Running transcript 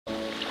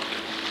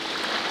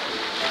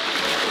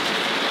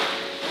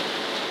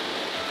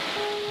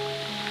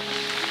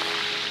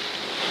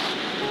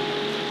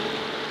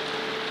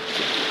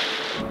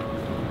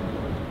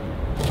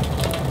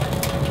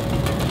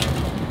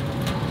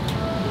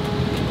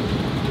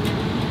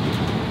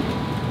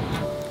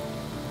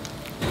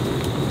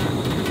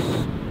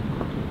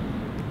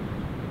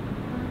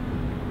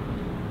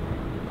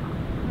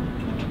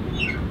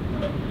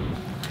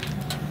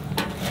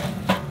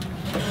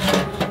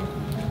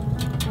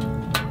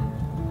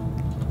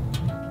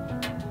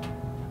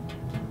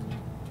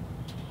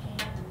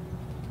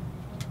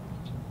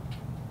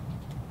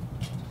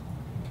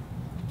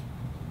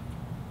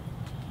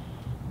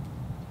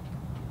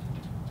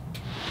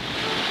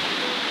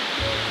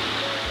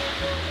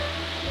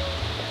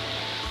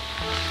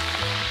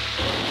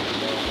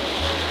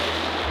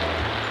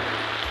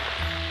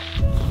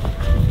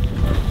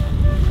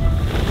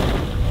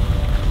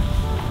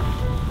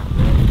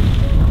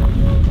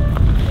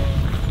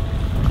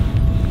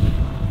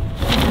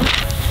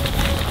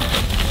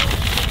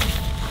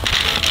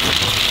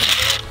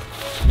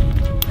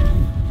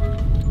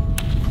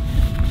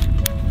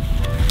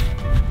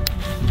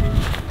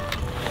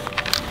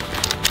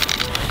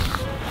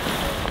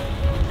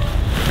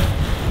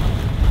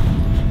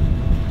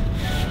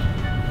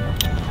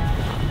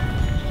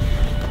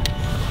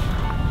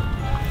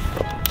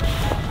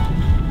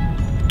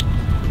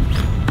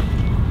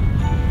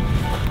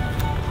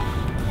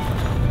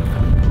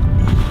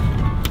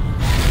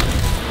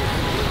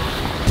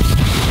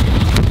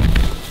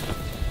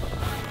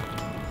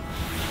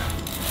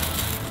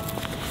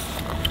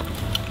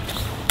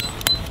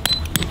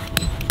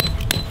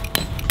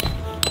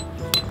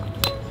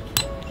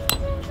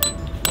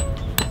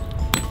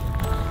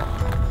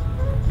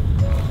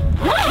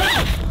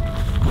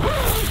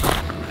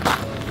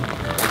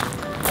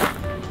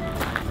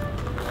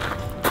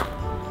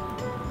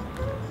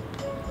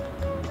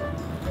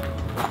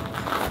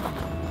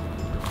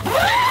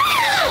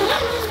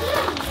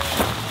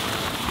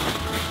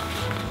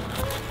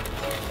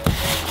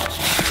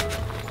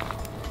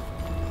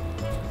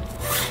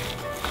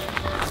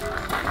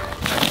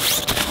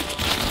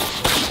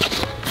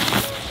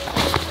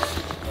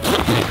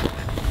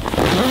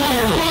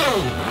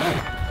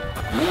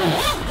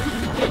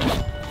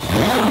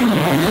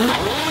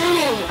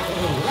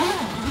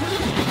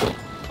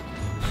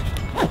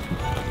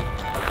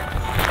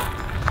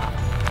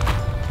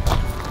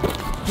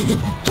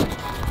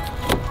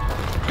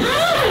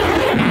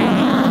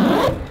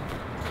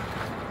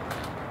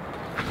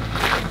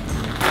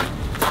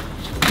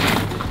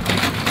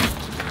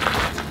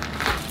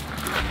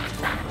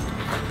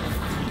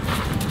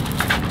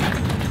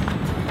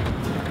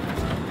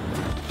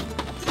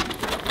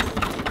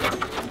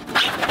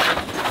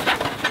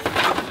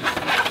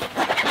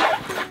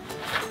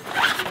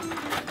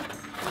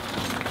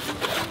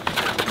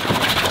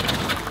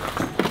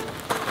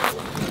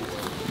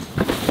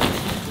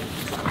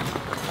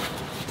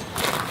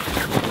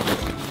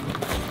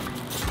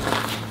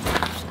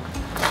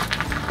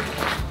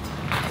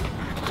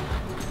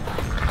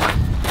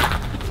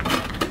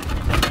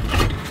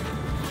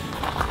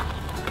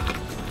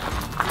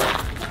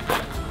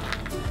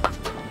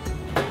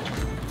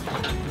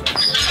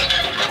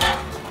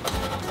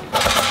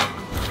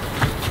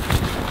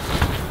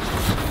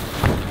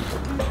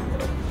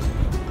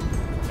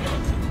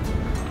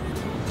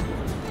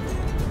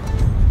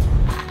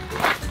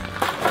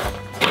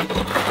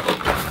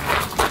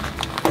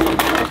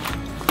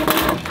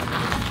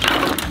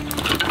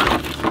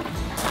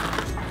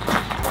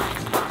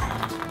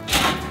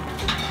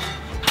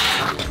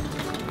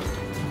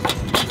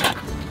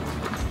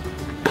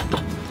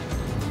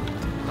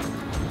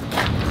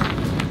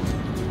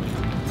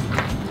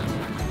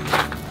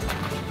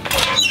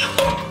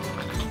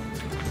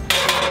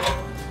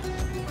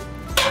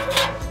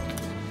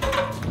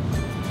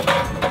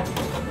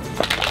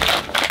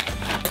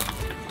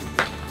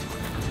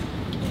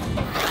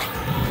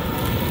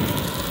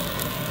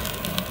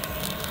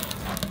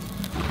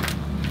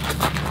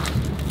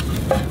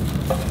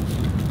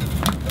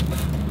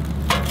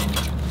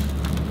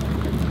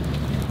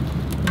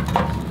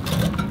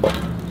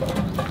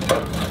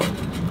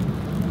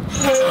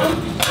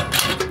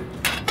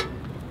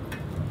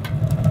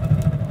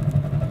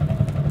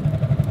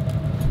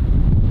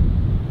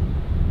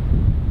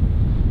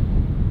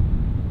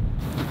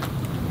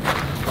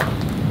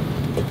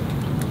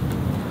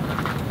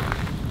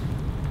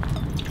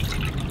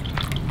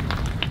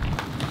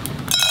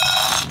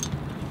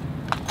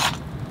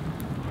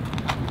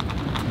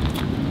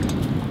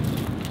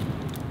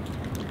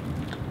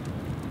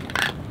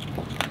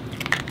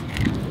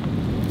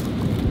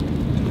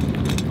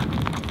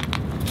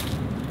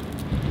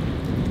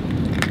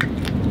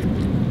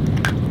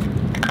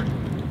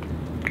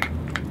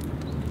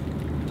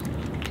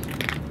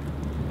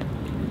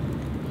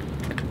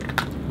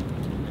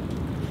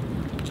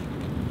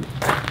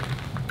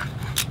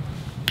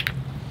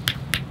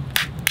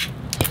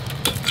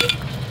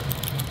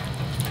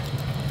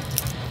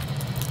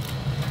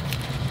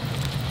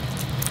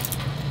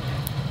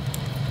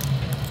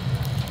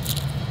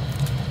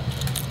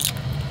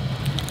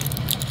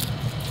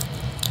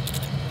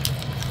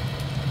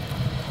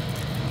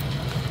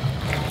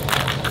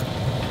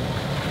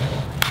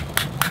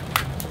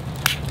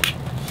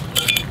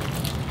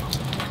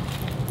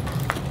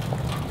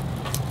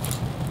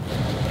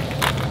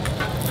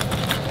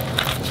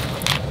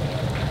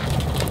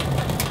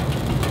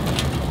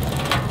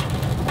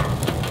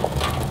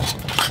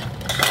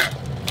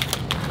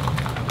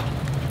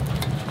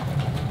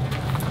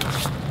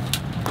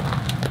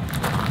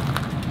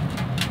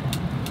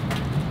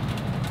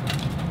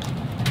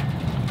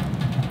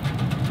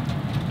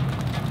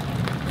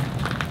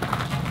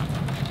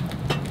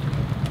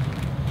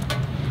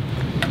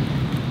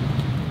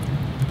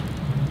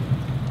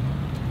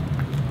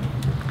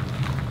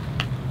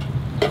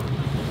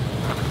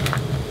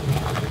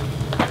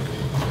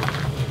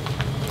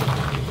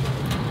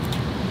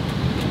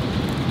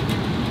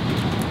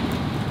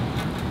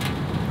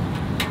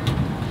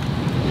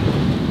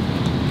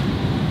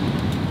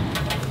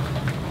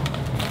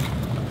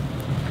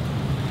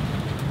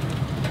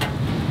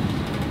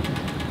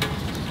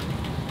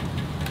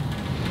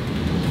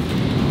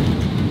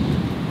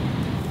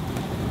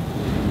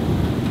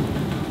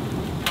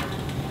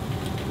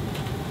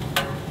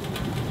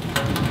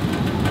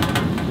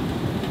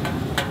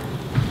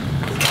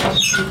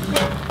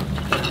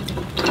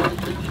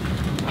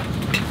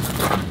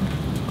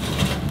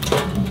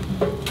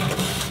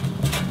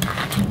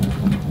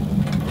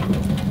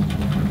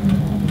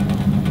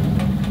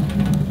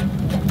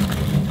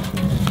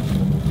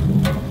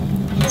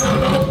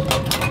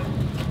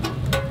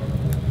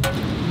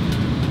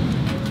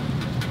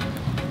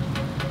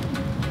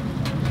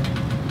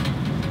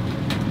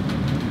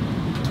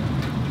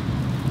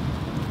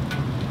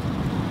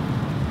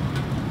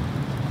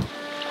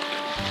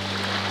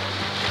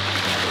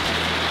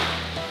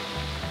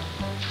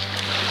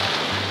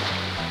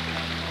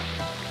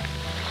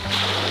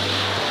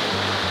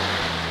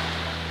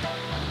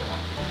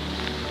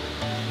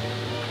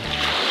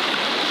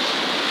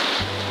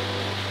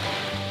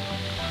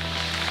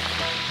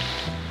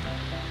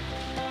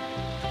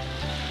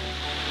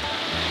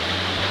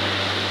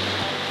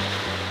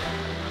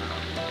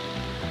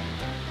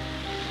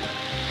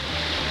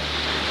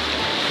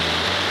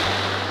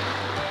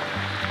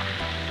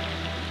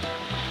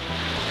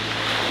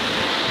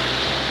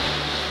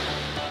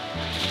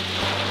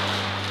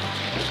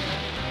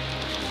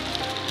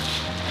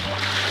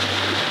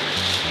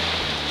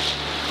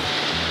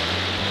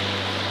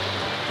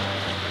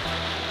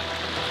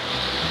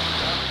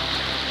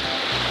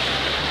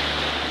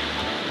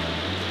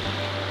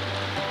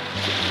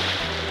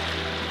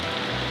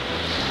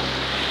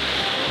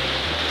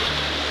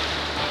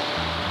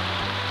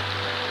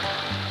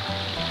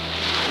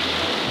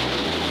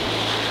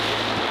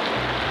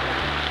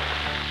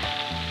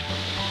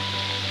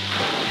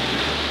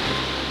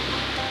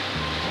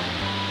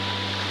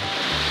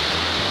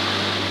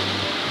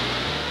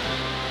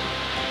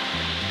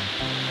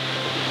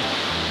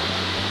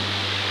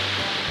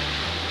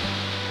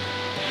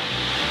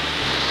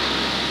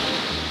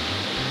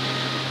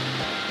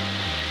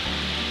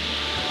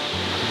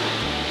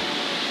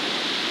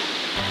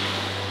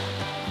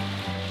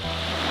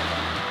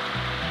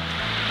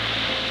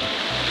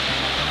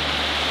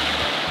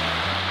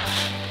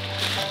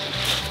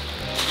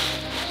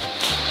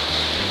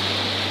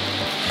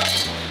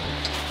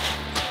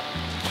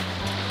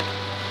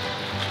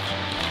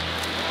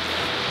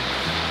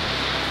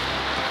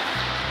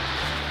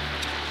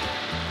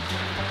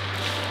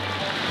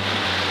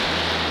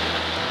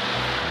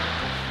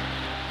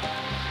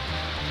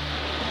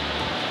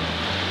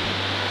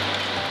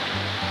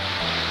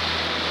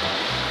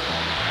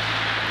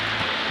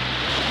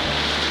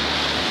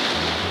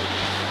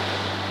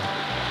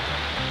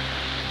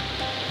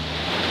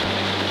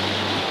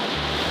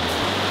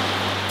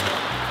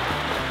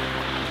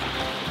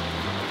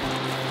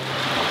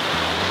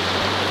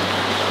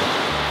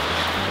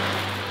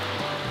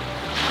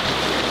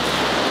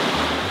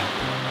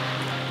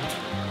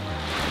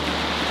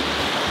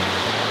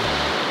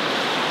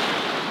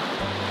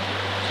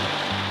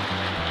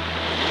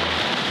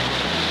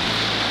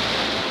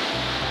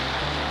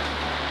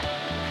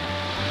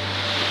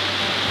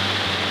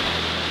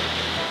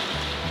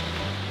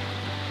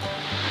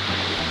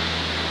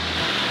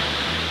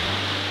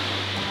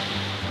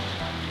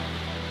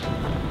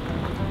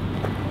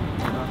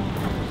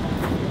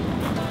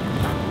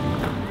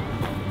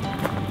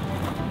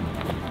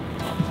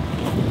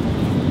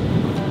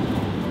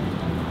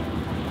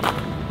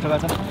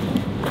들어가자.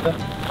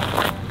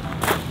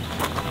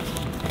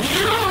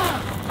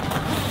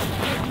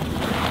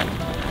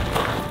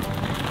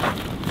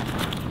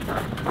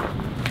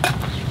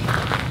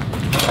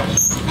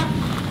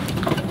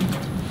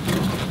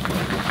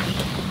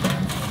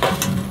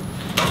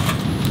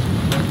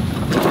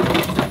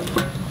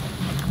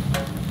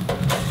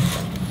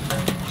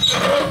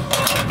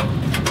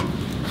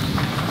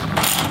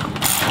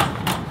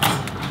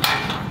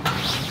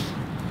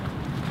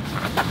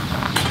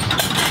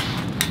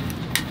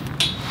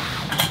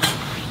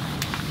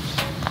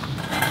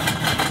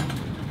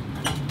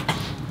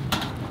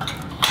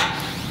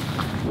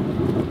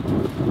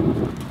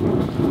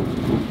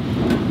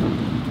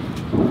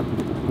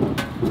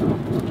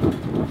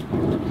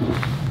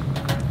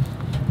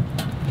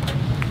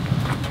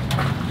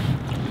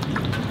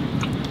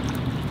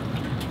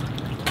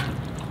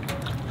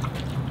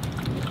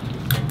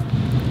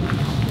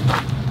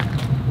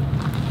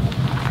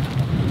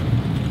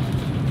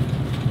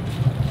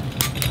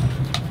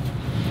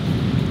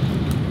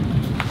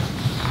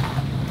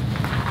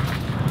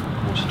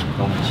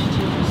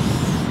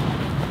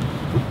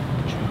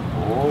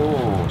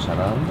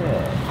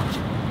 잘하는데.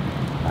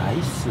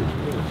 나이스.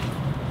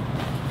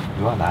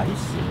 유아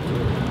나이스.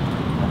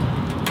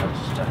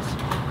 잘했어.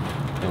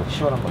 이거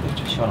시원한 거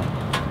넣죠. 시원한 거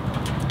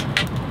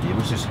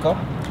입을 수 있을까?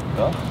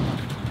 자,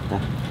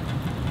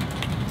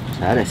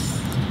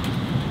 잘했어.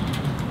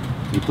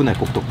 이쁘네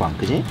꼭독방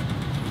그지?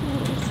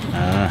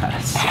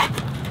 알았어.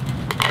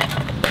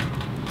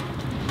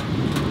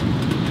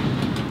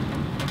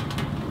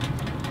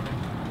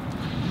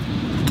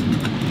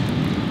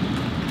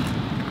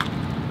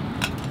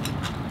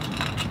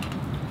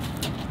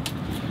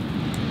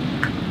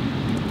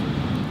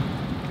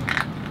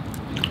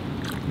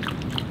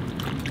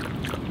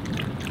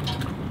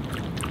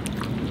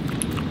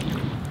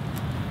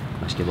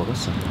 맛있게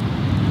먹었어.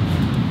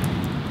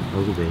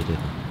 얼굴 왜 이래?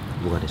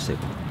 뭐가 됐어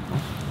이거? 어?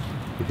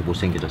 이렇게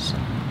못생겨졌어.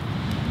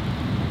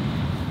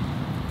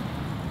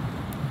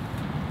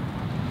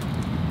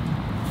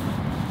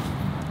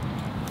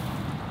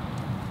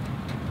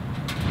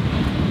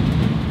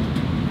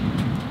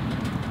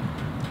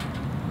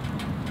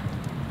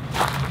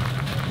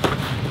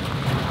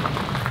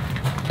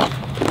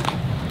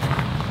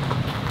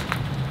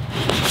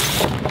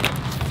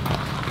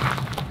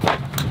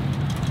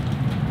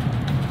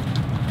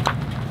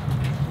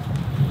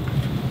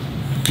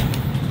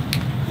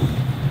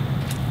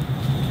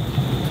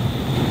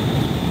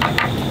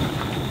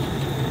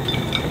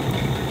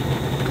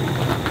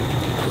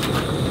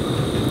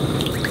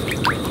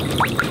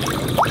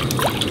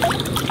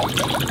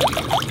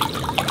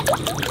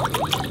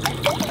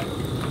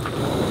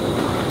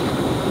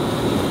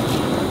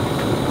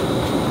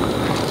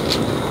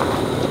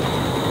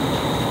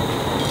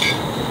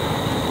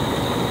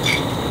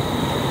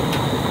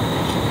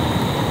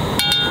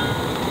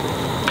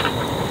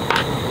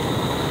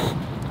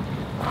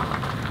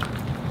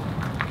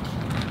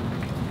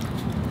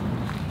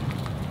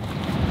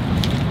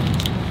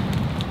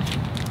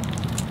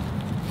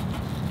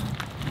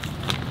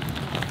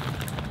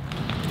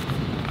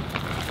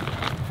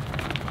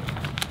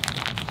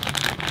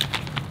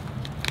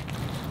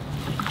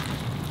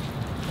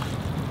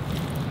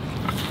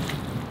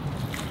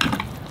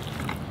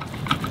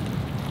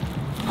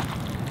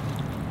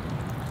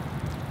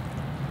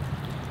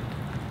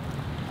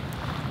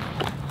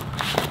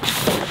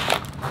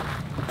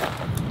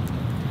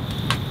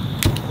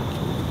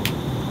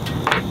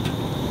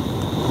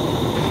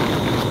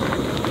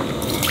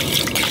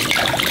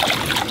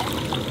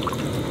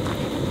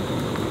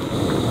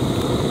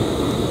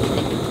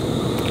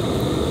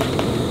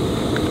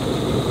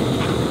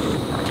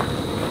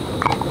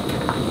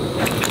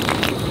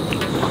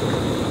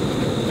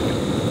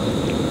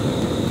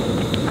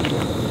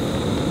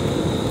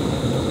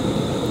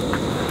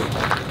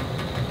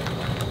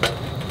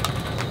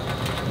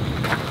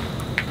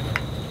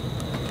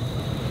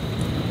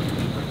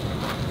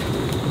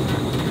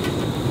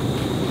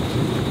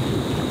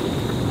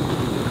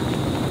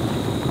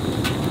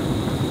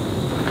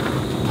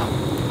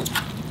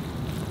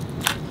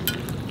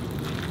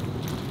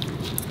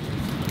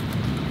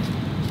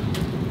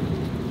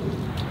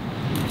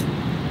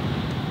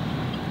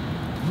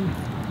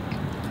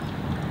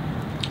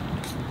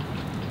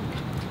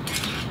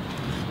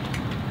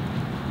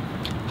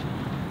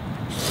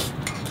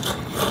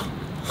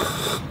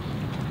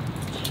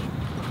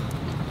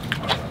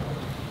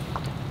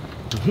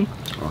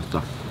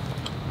 왔다.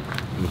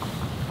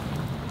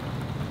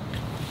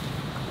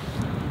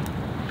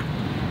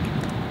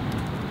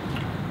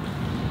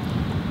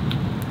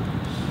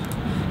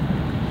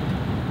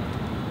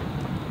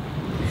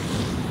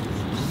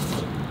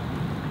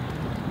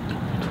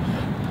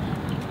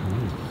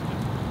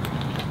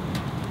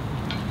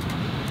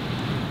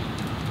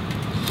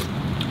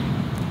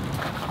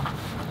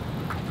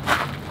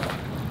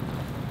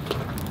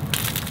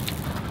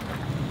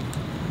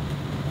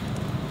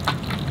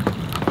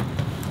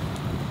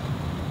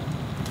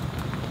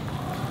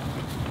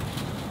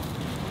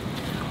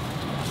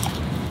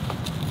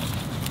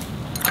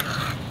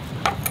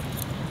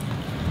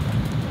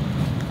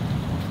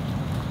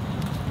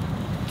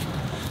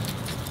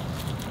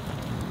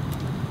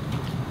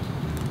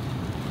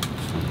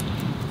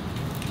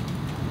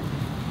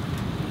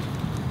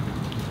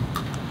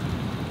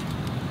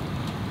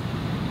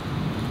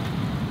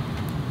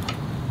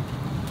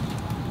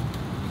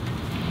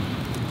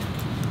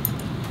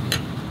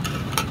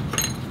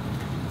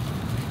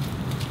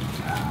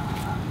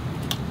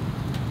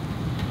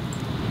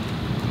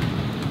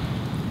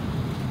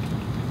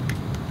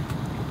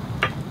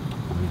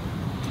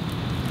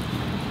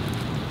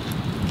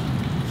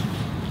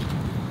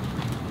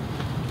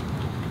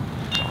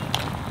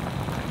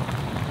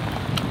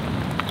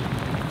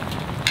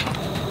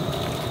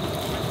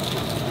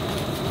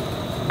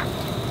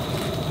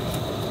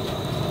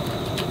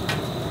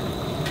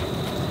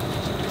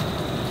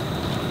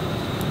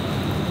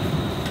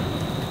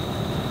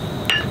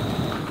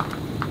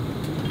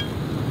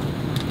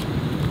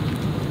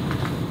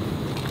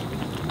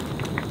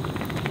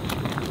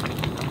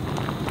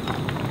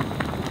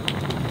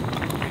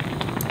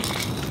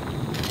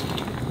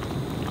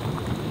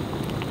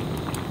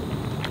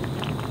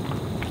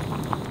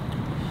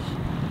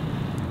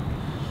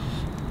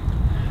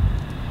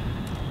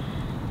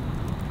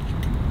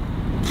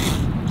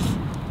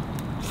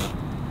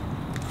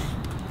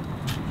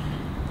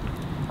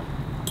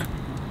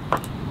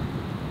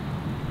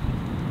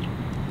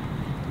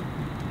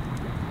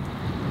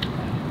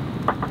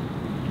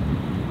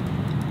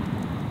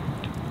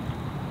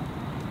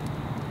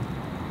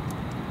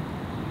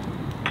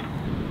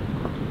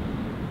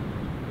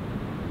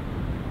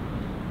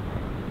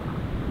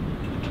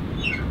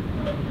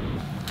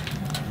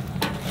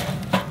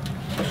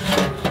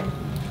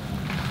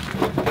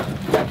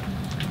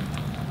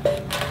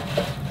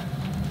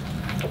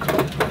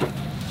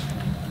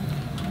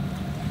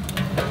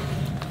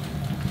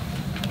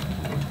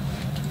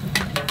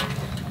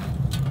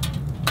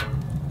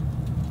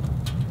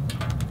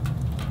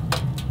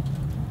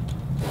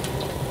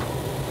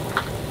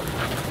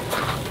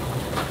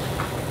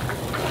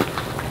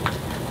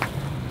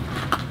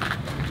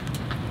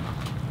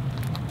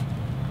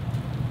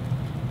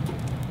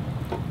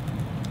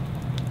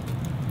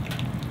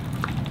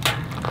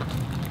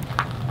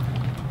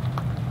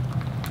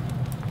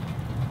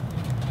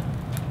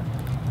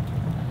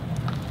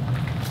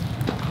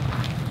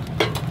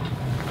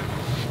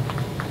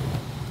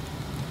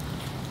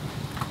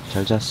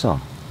 잘 잤어? 야,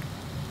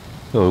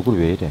 얼굴이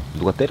왜 이래?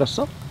 누가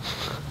때렸어?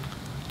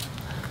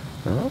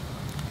 어?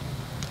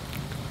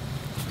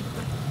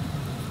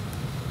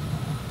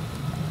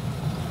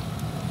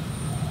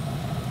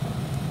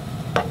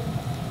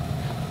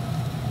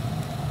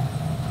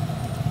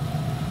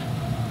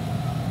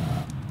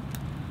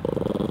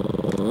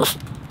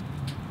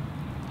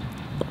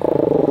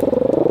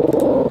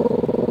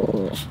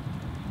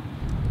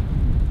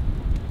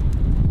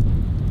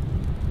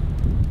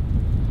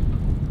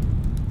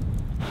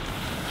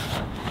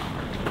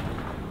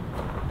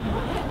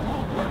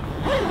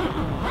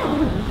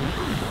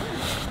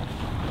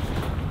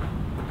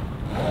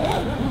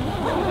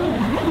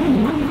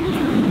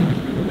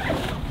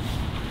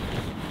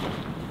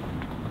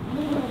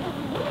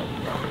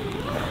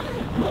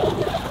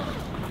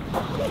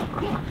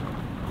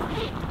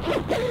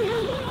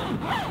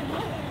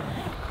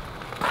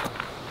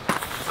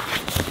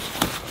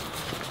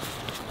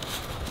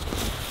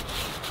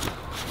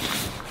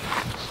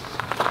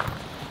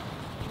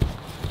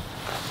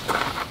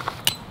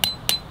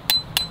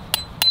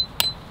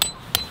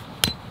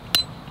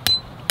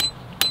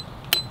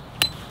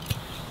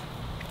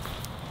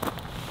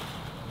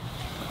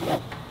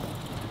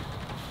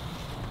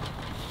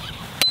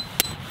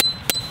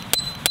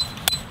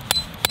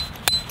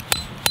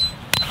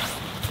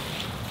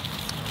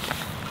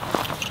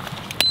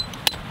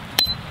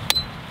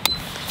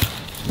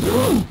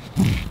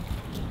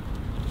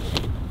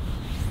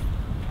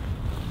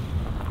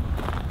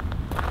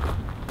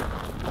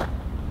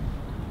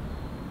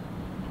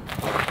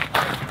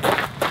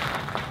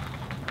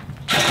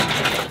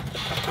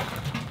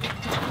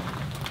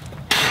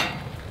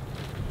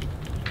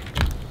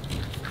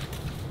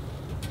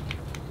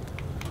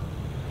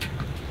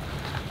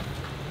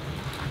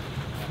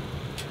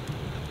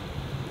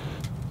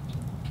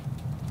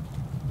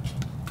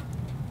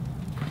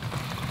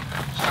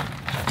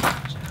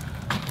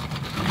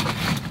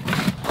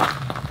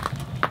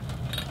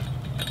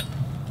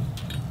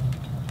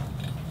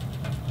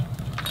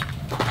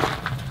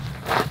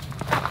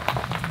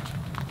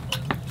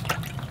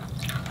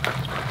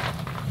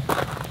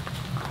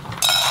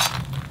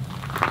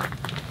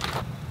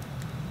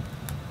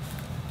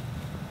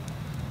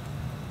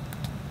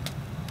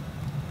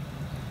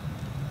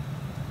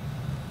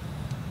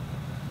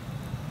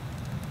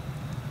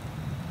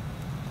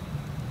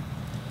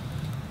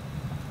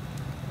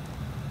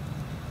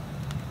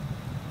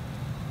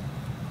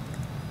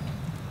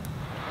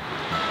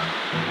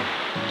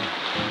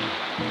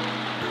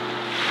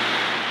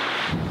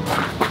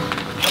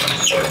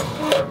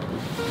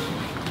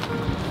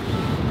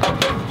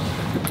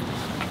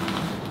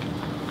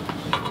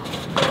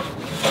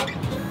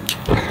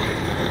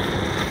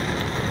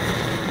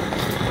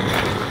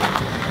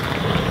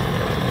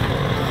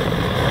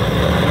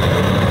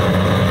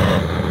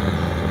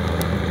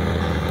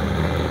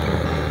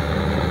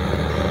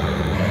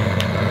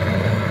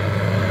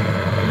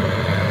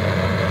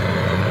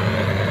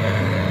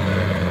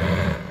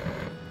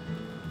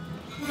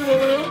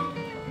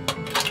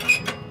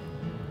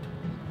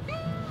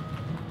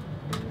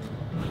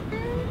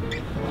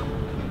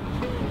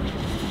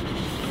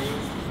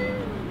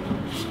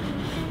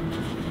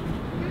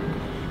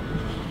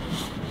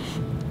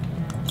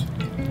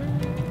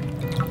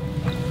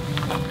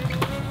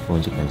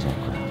 언제까지 할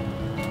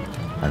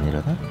거야? 안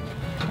일어나?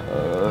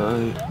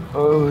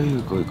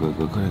 이거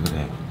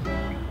그래.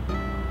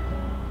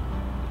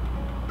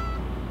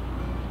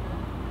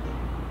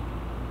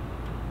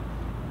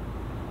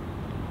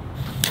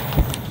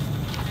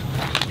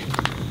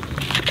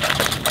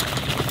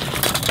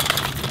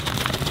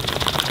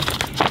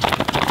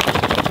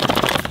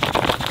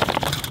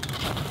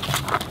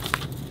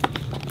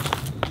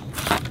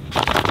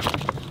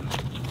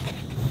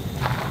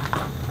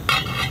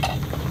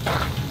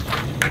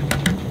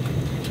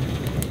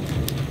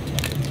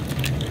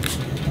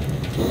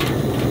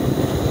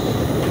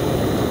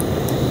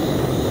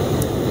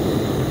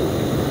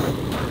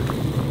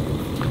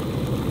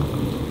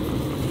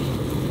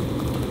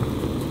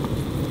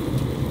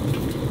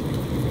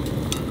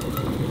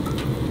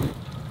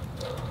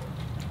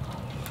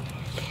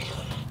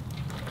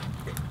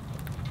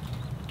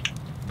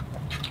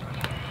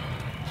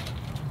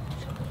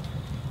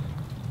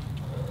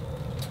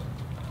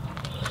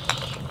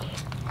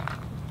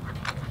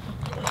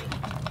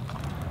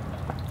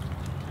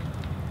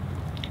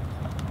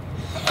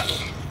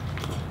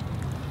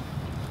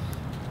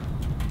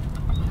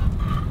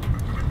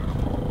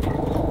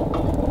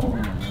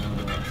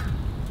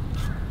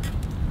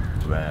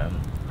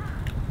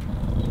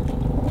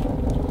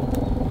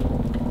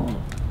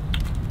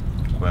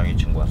 고양이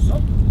친구 왔어?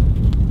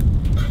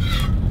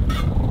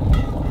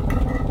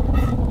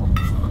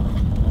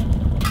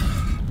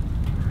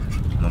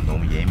 넌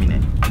너무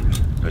예민해.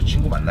 너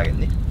친구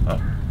만나겠니? 어?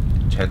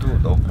 쟤도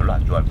너 별로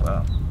안 좋아할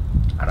거야.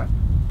 알아?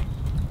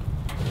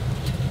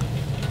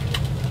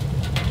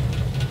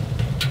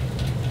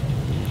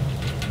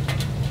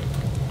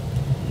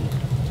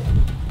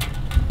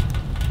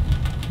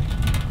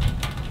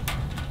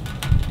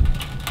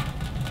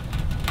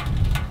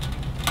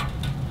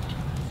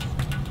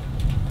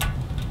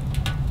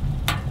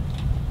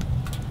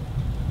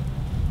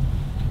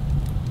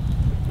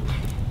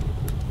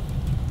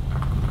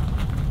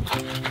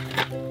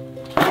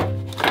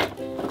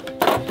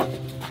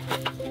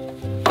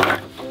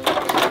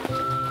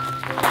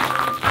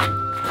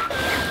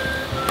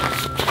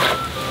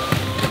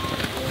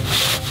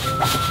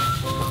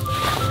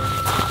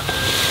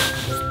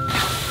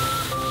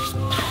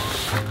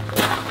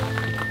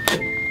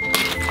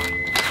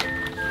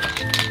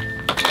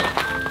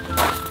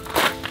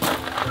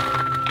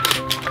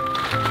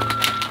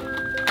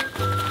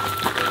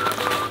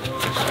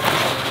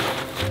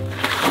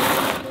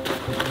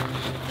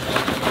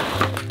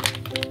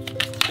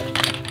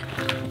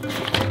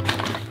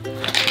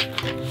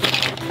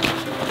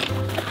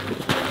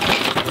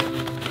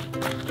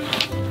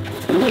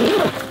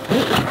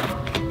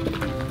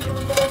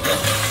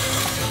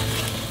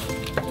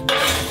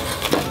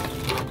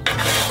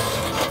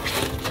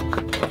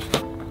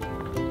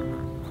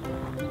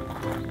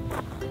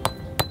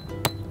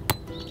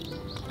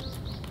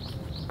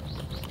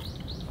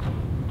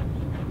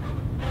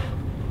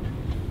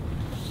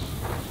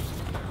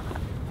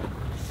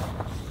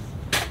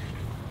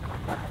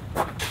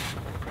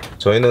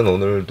 저희는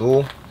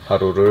오늘도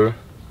하루를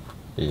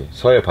이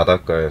서해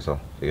바닷가에서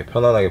되게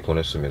편안하게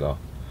보냈습니다.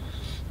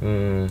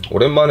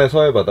 오랜만에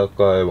서해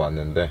바닷가에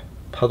왔는데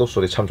파도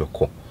소리 참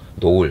좋고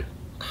노을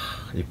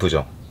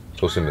이쁘죠?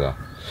 좋습니다.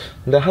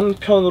 근데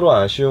한편으로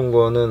아쉬운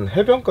거는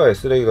해변가에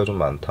쓰레기가 좀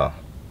많다.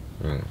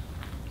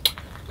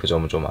 그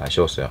점은 좀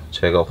아쉬웠어요.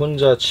 제가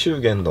혼자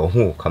치우기엔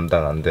너무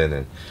감당 안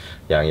되는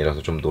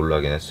양이라서 좀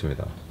놀라긴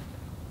했습니다.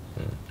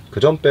 그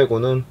점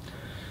빼고는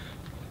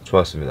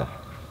좋았습니다.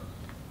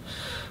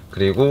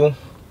 그리고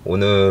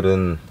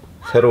오늘은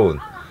새로운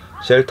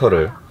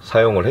쉘터를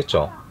사용을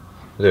했죠.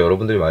 그래서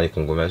여러분들이 많이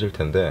궁금해 하실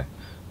텐데,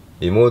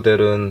 이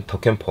모델은 더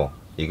캠퍼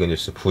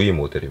이그니스 V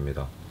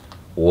모델입니다.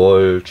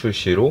 5월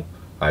출시로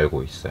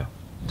알고 있어요.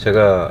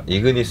 제가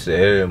이그니스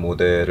L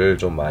모델을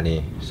좀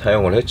많이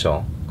사용을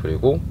했죠.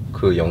 그리고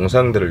그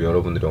영상들을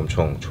여러분들이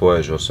엄청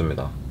좋아해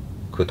주셨습니다.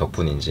 그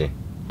덕분인지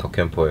더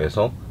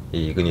캠퍼에서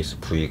이 이그니스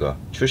V가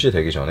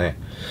출시되기 전에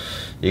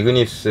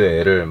이그니스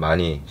L을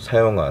많이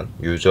사용한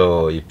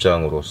유저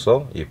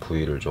입장으로서 이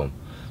V를 좀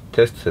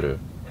테스트를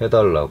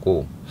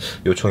해달라고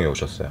요청이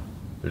오셨어요.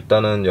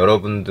 일단은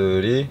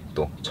여러분들이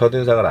또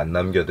첫인상을 안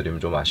남겨드리면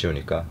좀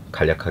아쉬우니까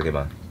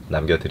간략하게만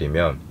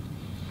남겨드리면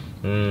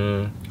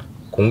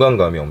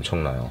공간감이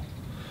엄청나요.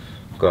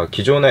 그러니까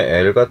기존의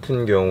L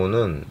같은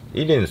경우는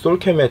 1인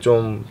솔캠에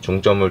좀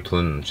중점을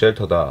둔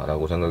쉘터다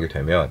라고 생각이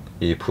되면,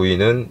 이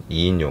V는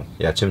 2인용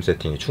야침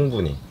세팅이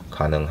충분히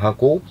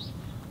가능하고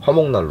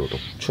화목난로도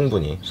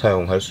충분히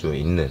사용할 수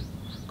있는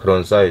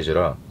그런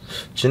사이즈라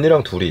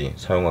진이랑 둘이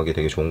사용하기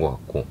되게 좋은 것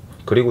같고,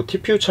 그리고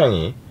TPU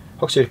창이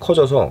확실히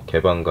커져서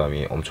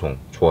개방감이 엄청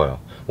좋아요.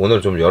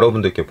 오늘 좀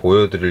여러분들께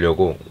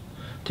보여드리려고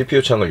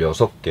TPU 창을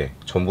 6개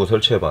전부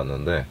설치해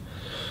봤는데,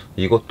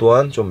 이것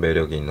또한 좀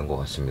매력이 있는 것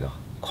같습니다.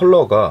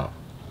 컬러가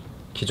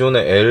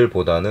기존의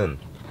L보다는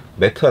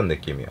매트한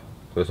느낌이에요.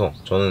 그래서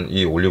저는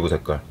이 올리브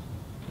색깔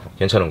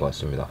괜찮은 것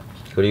같습니다.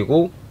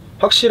 그리고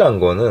확실한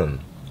거는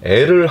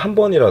L을 한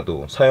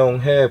번이라도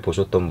사용해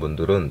보셨던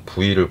분들은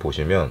V를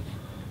보시면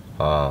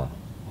아,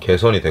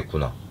 개선이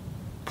됐구나,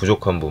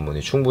 부족한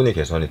부분이 충분히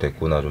개선이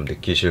됐구나 좀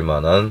느끼실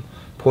만한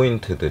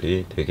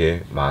포인트들이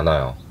되게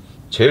많아요.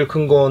 제일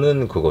큰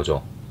거는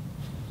그거죠.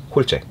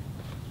 홀잭.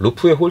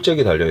 루프에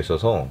홀잭이 달려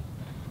있어서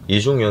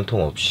이중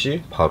연통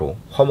없이 바로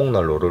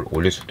화목난로를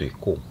올릴 수도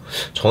있고,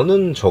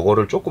 저는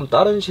저거를 조금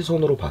다른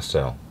시선으로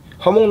봤어요.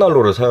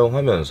 화목난로를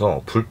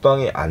사용하면서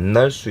불방이 안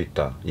날 수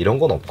있다 이런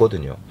건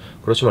없거든요.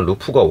 그렇지만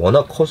루프가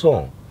워낙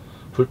커서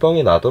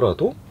불방이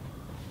나더라도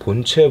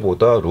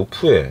본체보다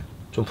루프에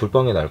좀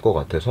불방이 날 것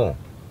같아서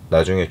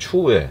나중에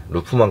추후에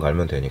루프만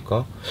갈면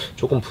되니까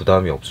조금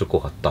부담이 없을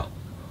것 같다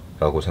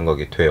라고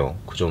생각이 돼요.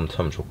 그 점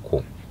참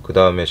좋고, 그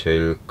다음에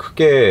제일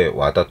크게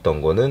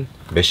와닿았던 거는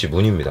메쉬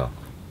문입니다.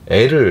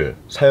 L을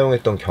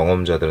사용했던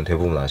경험자들은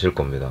대부분 아실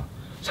겁니다.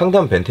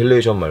 상단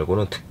벤틸레이션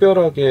말고는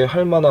특별하게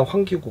할 만한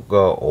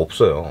환기구가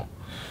없어요.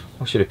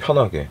 확실히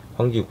편하게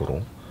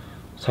환기구로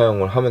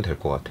사용을 하면 될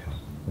것 같아요.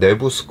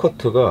 내부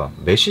스커트가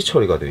메쉬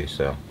처리가 되어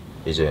있어요.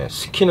 이제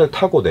스킨을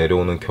타고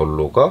내려오는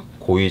결로가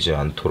고이지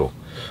않도록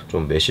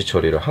좀 메쉬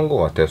처리를 한 것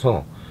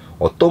같아서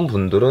어떤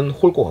분들은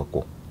홀 것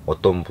같고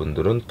어떤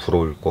분들은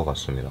부러울 것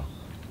같습니다.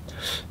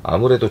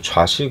 아무래도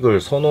좌식을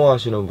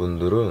선호하시는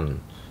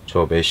분들은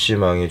저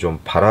메쉬망이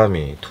좀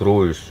바람이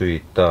들어올 수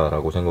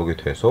있다라고 생각이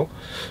돼서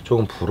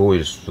조금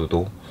불호일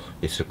수도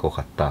있을 것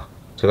같다.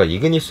 제가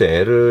이그니스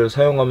L을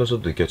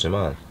사용하면서도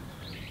느꼈지만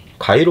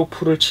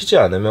가이로프를 치지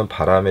않으면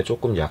바람에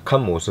조금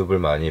약한 모습을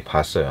많이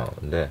봤어요.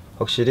 근데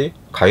확실히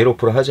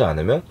가이로프를 하지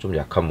않으면 좀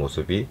약한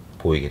모습이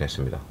보이긴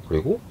했습니다.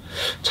 그리고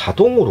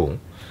자동으로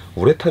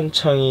우레탄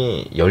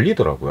창이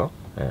열리더라고요.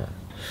 예.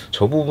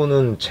 저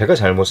부분은 제가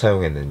잘못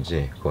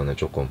사용했는지 그거는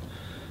조금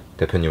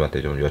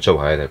대표님한테 좀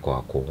여쭤봐야 될 것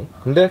같고,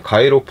 근데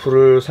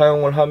가이로프를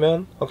사용을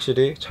하면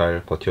확실히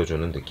잘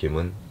버텨주는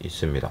느낌은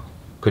있습니다.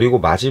 그리고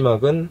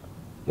마지막은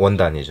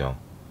원단이죠.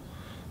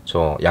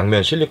 저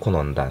양면 실리콘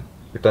원단.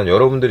 일단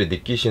여러분들이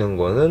느끼시는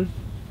거는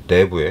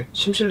내부에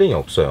심실링이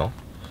없어요.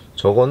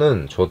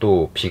 저거는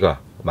저도 비가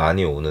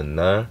많이 오는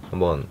날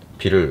한번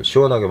비를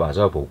시원하게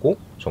맞아보고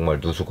정말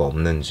누수가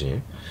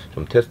없는지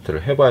좀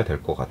테스트를 해봐야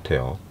될 것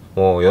같아요.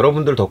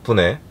 여러분들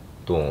덕분에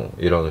또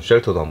이런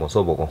쉘터도 한번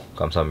써보고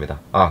감사합니다.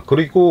 아,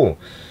 그리고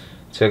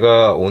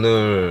제가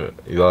오늘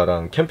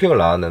유아랑 캠핑을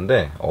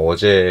나왔는데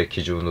어제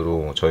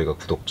기준으로 저희가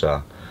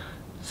구독자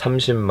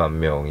 30만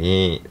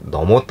명이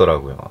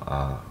넘었더라고요.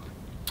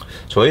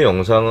 저희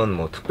영상은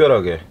뭐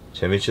특별하게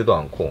재밌지도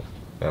않고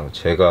그냥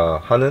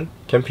제가 하는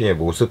캠핑의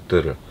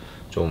모습들을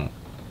좀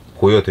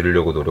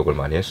보여드리려고 노력을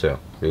많이 했어요.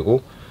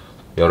 그리고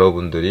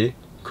여러분들이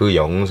그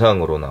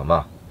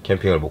영상으로나마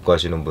캠핑을 못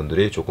가시는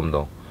분들이 조금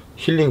더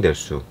힐링될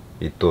수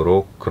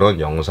있도록 그런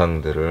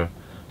영상들을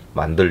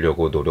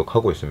만들려고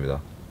노력하고 있습니다.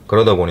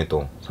 그러다 보니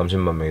또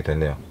 30만 명이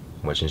됐네요.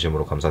 정말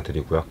진심으로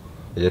감사드리고요.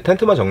 이제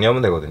텐트만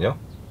정리하면 되거든요.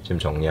 짐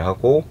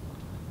정리하고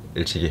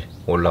일찍이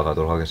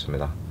올라가도록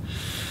하겠습니다.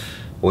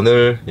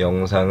 오늘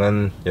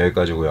영상은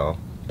여기까지고요.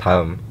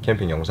 다음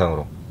캠핑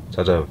영상으로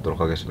찾아뵙도록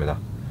하겠습니다.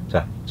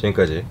 자,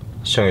 지금까지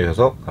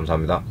시청해주셔서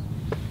감사합니다.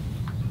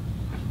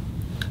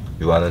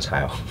 유아는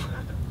자요.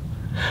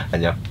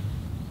 안녕.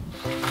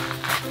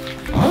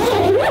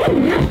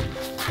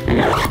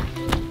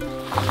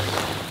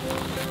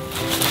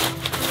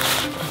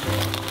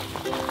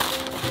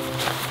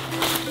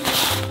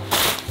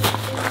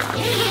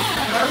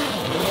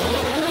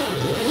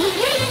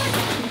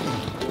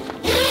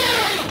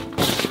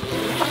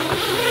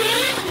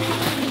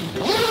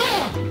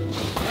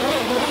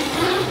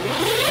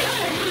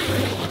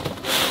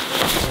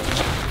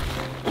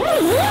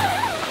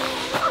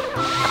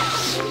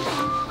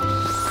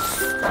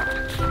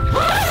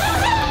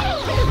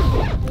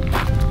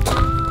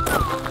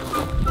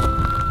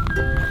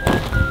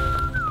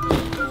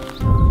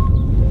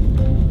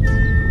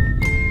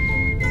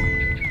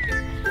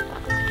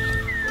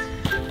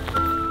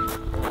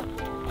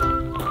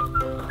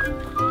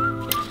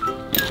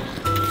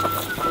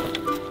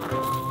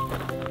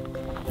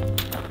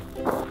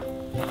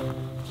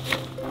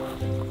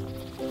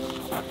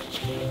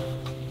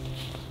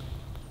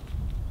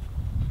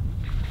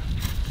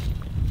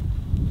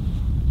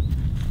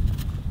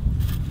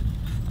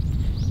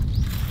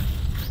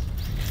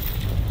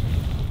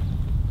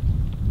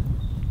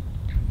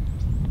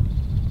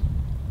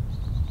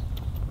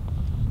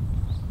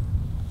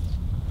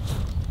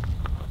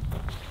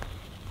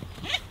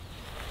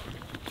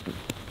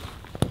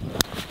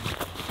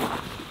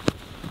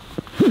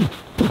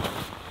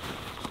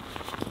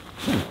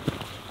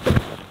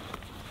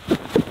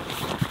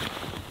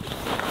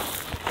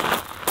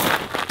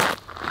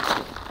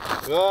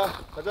 야,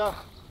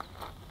 가자.